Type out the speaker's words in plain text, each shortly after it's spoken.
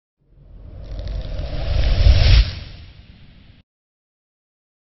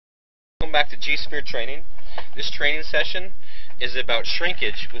Welcome back to G-Sphere training. This training session is about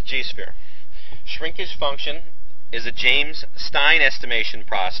shrinkage with G-Sphere. Shrinkage function is a James-Stein estimation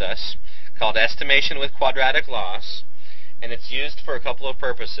process called estimation with quadratic loss, and it's used for a couple of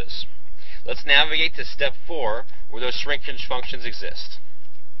purposes. Let's navigate to step 4 where those shrinkage functions exist.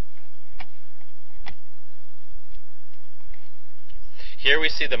 Here we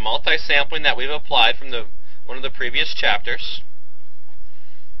see the multi-sampling that we've applied from one of the previous chapters.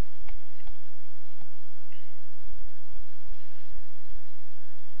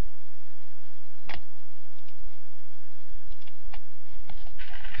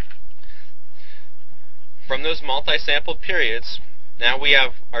 From those multi-sampled periods, now we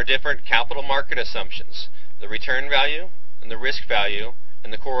have our different capital market assumptions, the return value, and the risk value,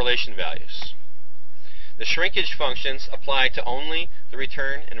 and the correlation values. The shrinkage functions apply to only the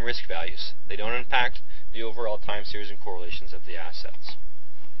return and risk values. They don't impact the overall time series and correlations of the assets.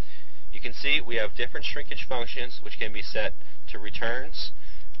 You can see we have different shrinkage functions which can be set to returns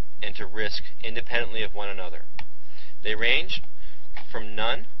and to risk independently of one another. They range from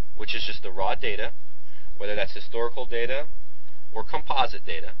none, which is just the raw data, whether that's historical data or composite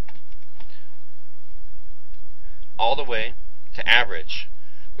data, all the way to average,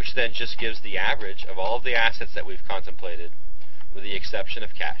 which then just gives the average of all of the assets that we've contemplated, with the exception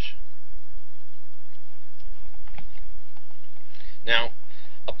of cash. Now,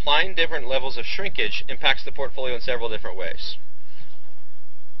 applying different levels of shrinkage impacts the portfolio in several different ways.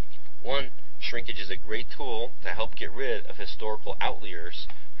 One, shrinkage is a great tool to help get rid of historical outliers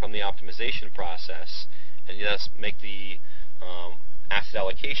from the optimization process, and thus make the asset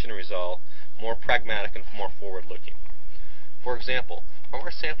allocation result more pragmatic and more forward-looking. For example, from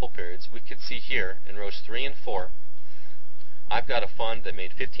our sample periods, we could see here in rows 3 and 4, I've got a fund that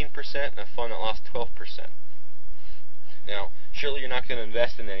made 15% and a fund that lost 12%. Now, surely you're not going to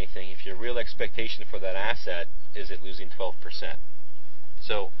invest in anything if your real expectation for that asset is it losing 12%.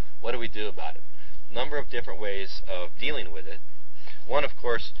 So, what do we do about it? A number of different ways of dealing with it. One, of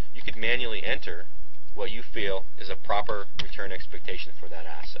course, you could manually enter what you feel is a proper return expectation for that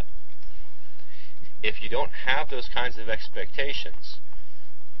asset. If you don't have those kinds of expectations,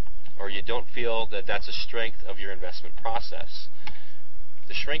 or you don't feel that that's a strength of your investment process,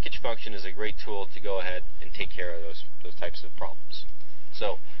 the shrinkage function is a great tool to go ahead and take care of those types of problems.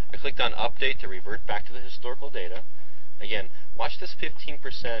 So I clicked on Update to revert back to the historical data. Again, watch this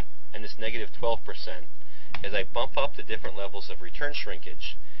 15% and this negative 12% as I bump up the different levels of return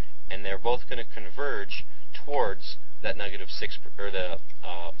shrinkage, and they're both going to converge towards that negative 6 or the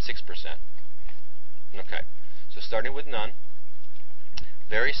 6%. Okay, so starting with none,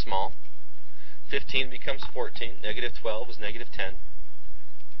 very small. 15 becomes 14. Negative 12 is negative 10.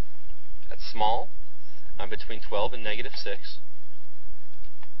 At small, I'm between 12 and negative 6.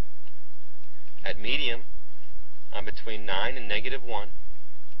 At medium, I'm between 9 and negative 1.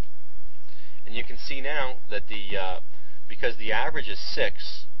 And you can see now that because the average is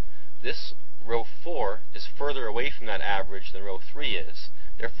 6, this row 4 is further away from that average than row 3 is.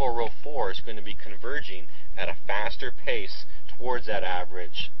 Therefore, row 4 is going to be converging at a faster pace towards that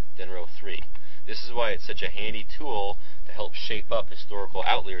average than row 3. This is why it's such a handy tool to help shape up historical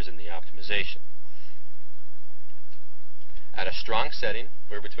outliers in the optimization. At a strong setting,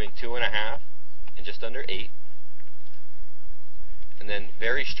 we're between 2.5 and just under 8. And then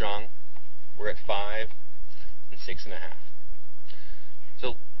very strong, we're at 5 and 6.5.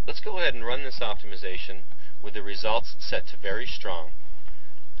 So let's go ahead and run this optimization with the results set to very strong.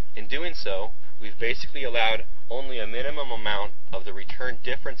 In doing so, we've basically allowed only a minimum amount of the return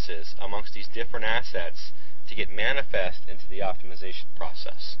differences amongst these different assets to get manifest into the optimization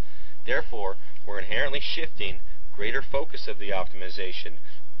process. Therefore, we're inherently shifting greater focus of the optimization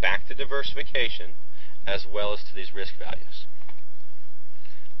back to diversification as well as to these risk values.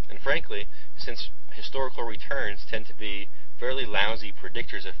 And frankly, since historical returns tend to be fairly lousy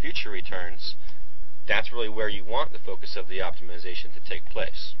predictors of future returns, that's really where you want the focus of the optimization to take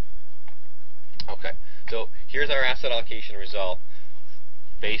place. Okay, so here's our asset allocation result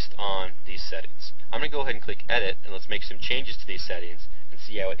based on these settings. I'm going to go ahead and click Edit, and let's make some changes to these settings and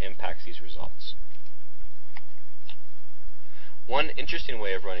see how it impacts these results. One interesting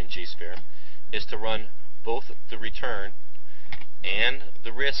way of running G-Sphere is to run both the return and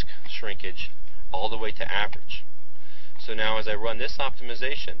the risk shrinkage all the way to average. So now as I run this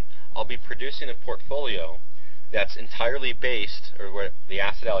optimization, I'll be producing a portfolio that's entirely based, or where the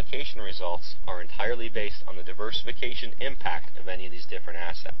asset allocation results are entirely based on the diversification impact of any of these different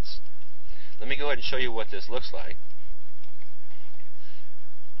assets. Let me go ahead and show you what this looks like.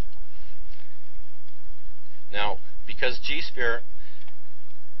 Now, because G-Sphere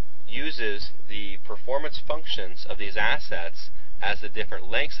uses the performance functions of these assets as the different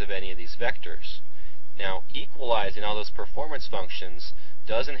lengths of any of these vectors. Now, equalizing all those performance functions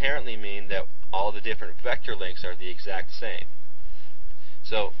does inherently mean that all the different vector lengths are the exact same.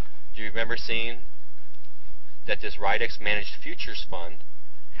 So, do you remember seeing that this RIDEX Managed Futures Fund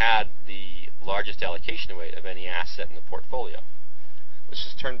had the largest allocation weight of any asset in the portfolio? Let's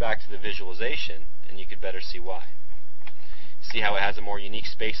just turn back to the visualization and you could better see why. See how it has a more unique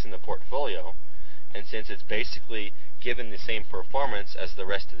space in the portfolio, and since it's basically given the same performance as the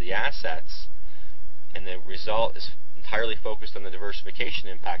rest of the assets, and the result is entirely focused on the diversification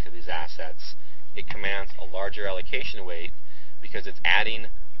impact of these assets, it commands a larger allocation weight because it's adding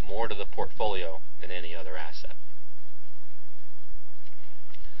more to the portfolio than any other asset.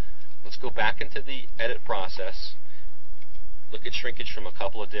 Let's go back into the edit process, look at shrinkage from a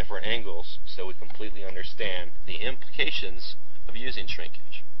couple of different angles so we completely understand the implications of using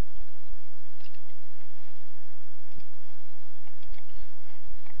shrinkage.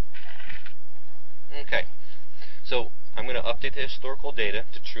 Okay, so I'm going to update the historical data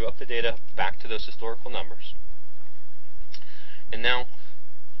to true up the data back to those historical numbers. And now,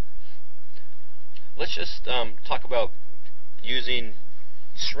 let's just talk about using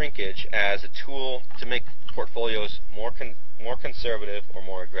shrinkage as a tool to make portfolios more conservative or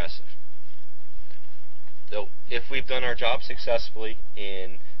more aggressive. So, if we've done our job successfully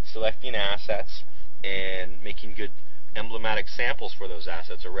in selecting assets and making good emblematic samples for those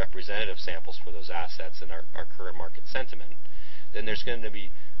assets or representative samples for those assets in our current market sentiment, then there's going to be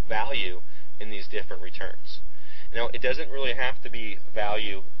value in these different returns. Now, it doesn't really have to be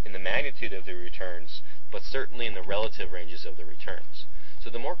value in the magnitude of the returns, but certainly in the relative ranges of the returns. So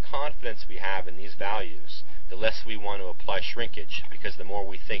the more confidence we have in these values, the less we want to apply shrinkage, because the more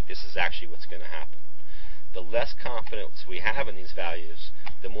we think this is actually what's going to happen. The less confidence we have in these values,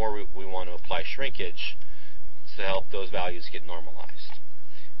 the more we want to apply shrinkage to help those values get normalized.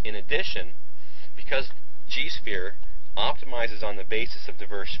 In addition, because G-Sphere optimizes on the basis of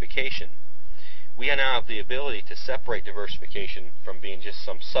diversification, we now have the ability to separate diversification from being just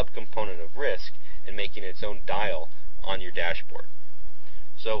some subcomponent of risk and making its own dial on your dashboard.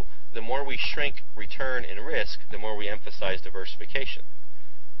 So the more we shrink return and risk, the more we emphasize diversification.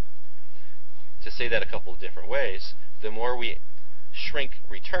 To say that a couple of different ways, the more we shrink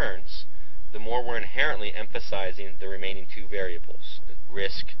returns, the more we're inherently emphasizing the remaining two variables,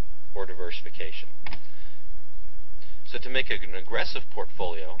 risk or diversification. So to make an aggressive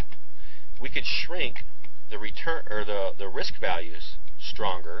portfolio, we could shrink the return or the risk values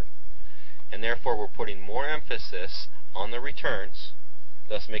stronger, and therefore we're putting more emphasis on the returns,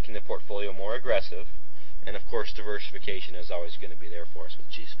 thus making the portfolio more aggressive, and of course diversification is always going to be there for us with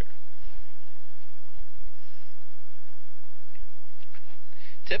G-Sphere.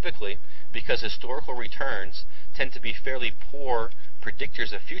 Typically, because historical returns tend to be fairly poor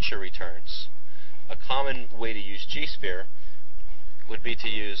predictors of future returns, a common way to use G-Sphere would be to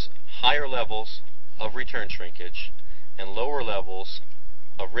use higher levels of return shrinkage and lower levels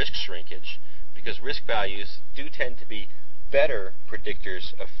of risk shrinkage, because risk values do tend to be better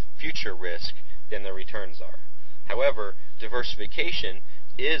predictors of future risk than the returns are. However, diversification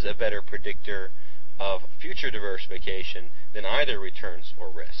is a better predictor of future diversification than either returns or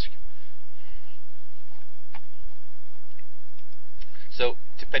risk. So,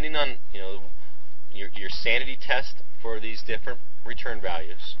 depending on your sanity test for these different return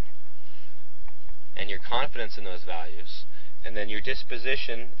values, and your confidence in those values, and then your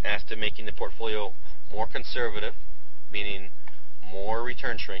disposition as to making the portfolio more conservative, meaning more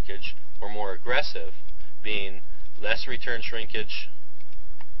return shrinkage, or more aggressive, being less return shrinkage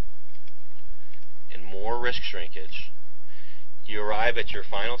and more risk shrinkage, you arrive at your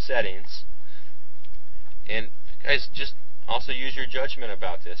final settings. And guys, just also use your judgment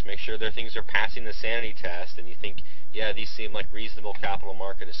about this. Make sure their things are passing the sanity test and you think, yeah, these seem like reasonable capital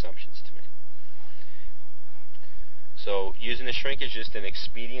market assumptions to me. So using the shrinkage is just an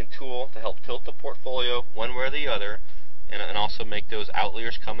expedient tool to help tilt the portfolio one way or the other, and also make those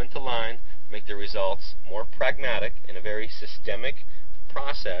outliers come into line, make the results more pragmatic in a very systemic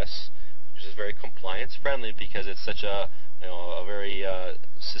process, which is very compliance friendly because it's such a very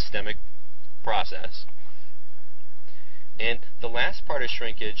systemic process. And the last part of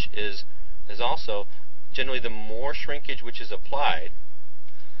shrinkage is also generally the more shrinkage which is applied,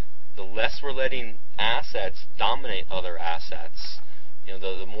 the less we're letting assets dominate other assets.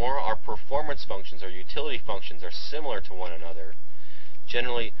 The more our performance functions, our utility functions are similar to one another,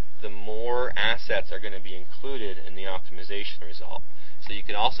 generally the more assets are going to be included in the optimization result. So you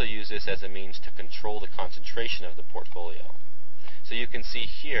can also use this as a means to control the concentration of the portfolio. So you can see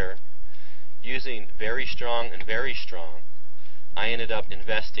here using very strong and very strong, I ended up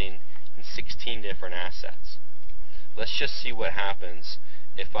investing in 16 different assets. Let's just see what happens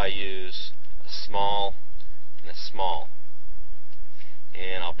if I use a small and a small.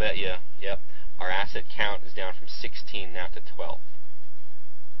 And I'll bet you, yep, our asset count is down from 16 now to 12.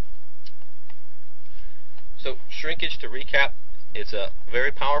 So shrinkage, to recap, it's a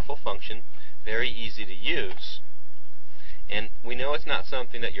very powerful function, very easy to use, and we know it's not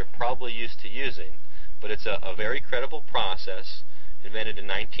something that you're probably used to using, but it's a very credible process, invented in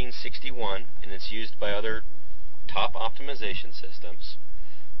 1961, and it's used by other top optimization systems.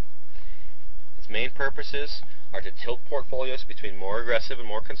 Its main purposes are to tilt portfolios between more aggressive and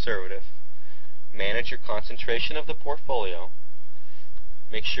more conservative, manage your concentration of the portfolio,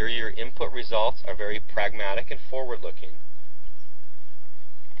 make sure your input results are very pragmatic and forward-looking,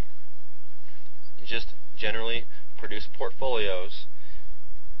 and just generally produce portfolios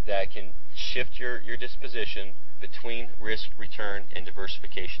that can shift your disposition between risk, return, and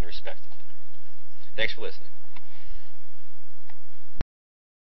diversification respectively. Thanks for listening.